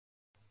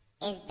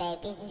It's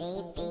Baby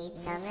Z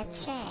Beats on the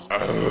track.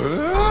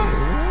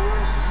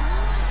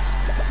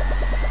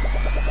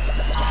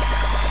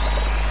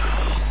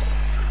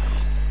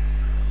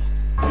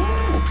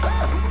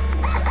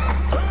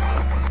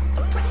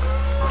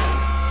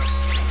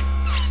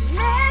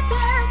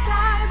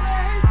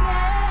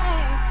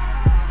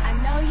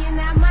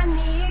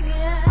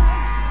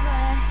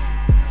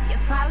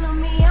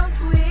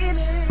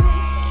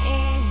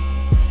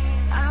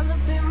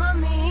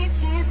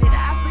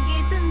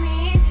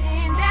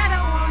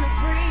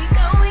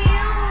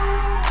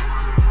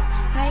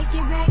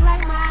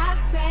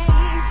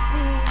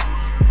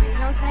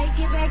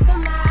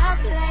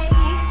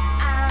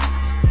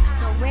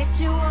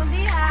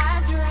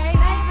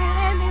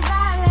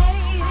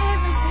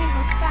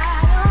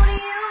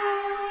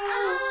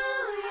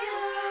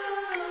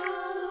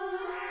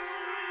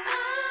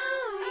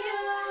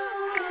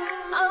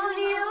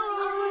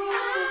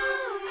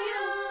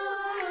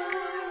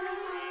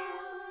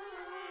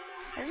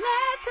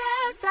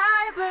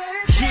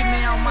 Hit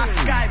me on my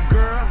Skype,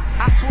 girl.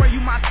 I swear you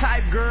my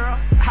type, girl.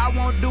 I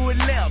won't do it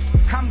left.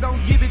 I'm gon'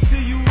 give it to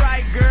you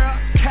right, girl.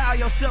 Call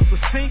yourself a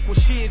sink, well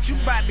shit, you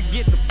bout to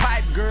get the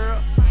pipe, girl.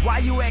 Why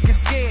you acting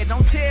scared?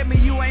 Don't tell me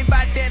you ain't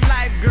bout that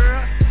life,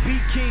 girl. Be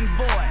king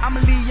boy, I'ma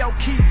leave your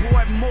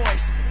keyboard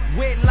moist,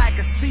 wet like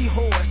a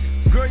seahorse.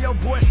 Girl, your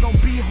voice gon'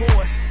 be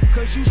hoarse,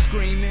 cause you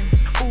screaming.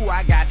 Ooh,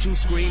 I got you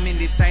screaming.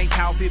 This ain't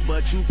coffee,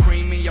 but you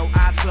creaming. Your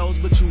eyes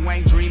closed, but you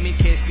ain't dreaming.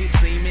 Catch this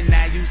semen,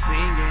 now you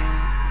singing.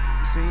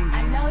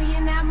 I know you're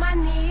not my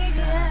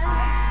nigga,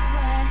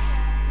 but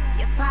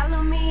you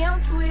follow me on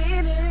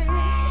Twitter,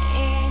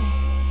 and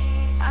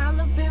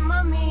all up in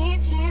my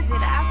mentions.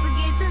 Did I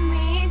forget to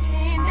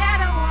mention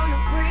that I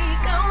wanna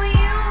freak on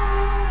you?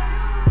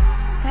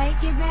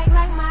 Take it back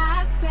like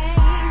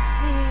MySpace,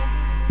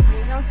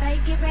 we gon'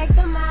 take it back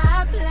to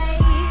my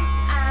place.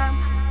 I'm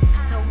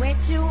so wet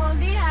you won't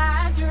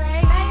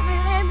dehydrate. Baby,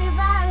 let me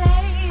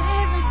violate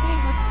every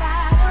single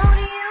spot on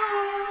you.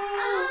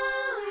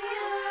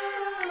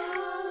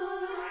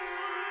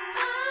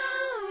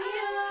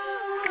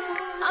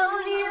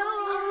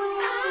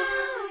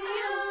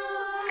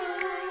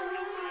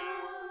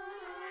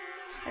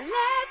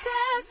 Let's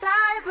have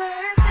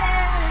CyberSeXXX.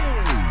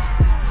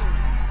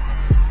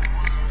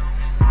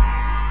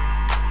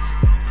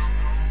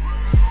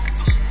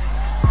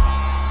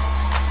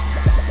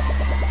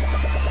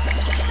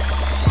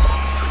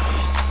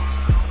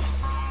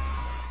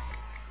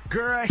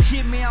 Girl,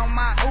 hit me on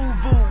my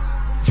Uvu.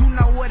 You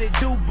know what it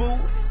do, boo.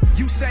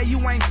 You say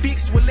you ain't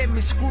fixed, well let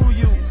me screw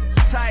you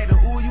tighter.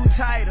 Ooh, you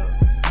tighter.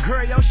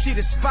 Girl, your shit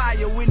is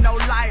fire with no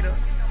lighter,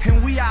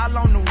 and we all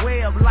on the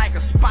web like a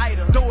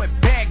spider. Throw it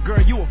back,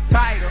 girl, you a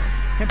fighter.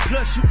 And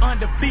plus you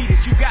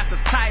undefeated, you got the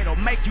title.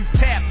 Make you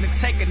tap and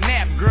take a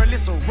nap, girl,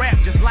 it's a rap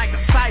just like a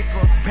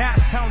cipher.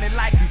 Bounce on it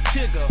like you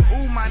Tigger.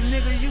 Ooh, my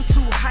nigga, you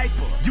too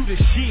hyper. You the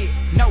shit,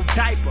 no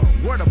diaper.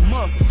 Word of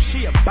muscle,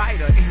 she a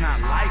biter, and I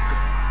like her.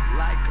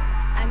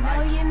 I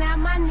know you're not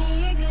my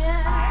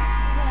nigga,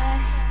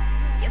 but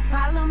you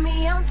follow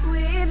me on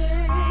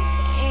Twitter,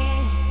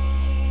 and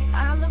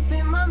all up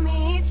in my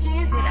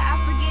mentions. Did I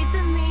forget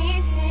to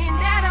mention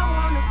that I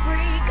wanna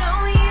freak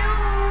on you?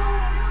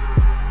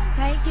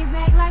 Take it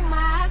back like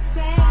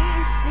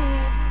MySpace,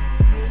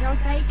 we gon'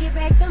 take it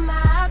back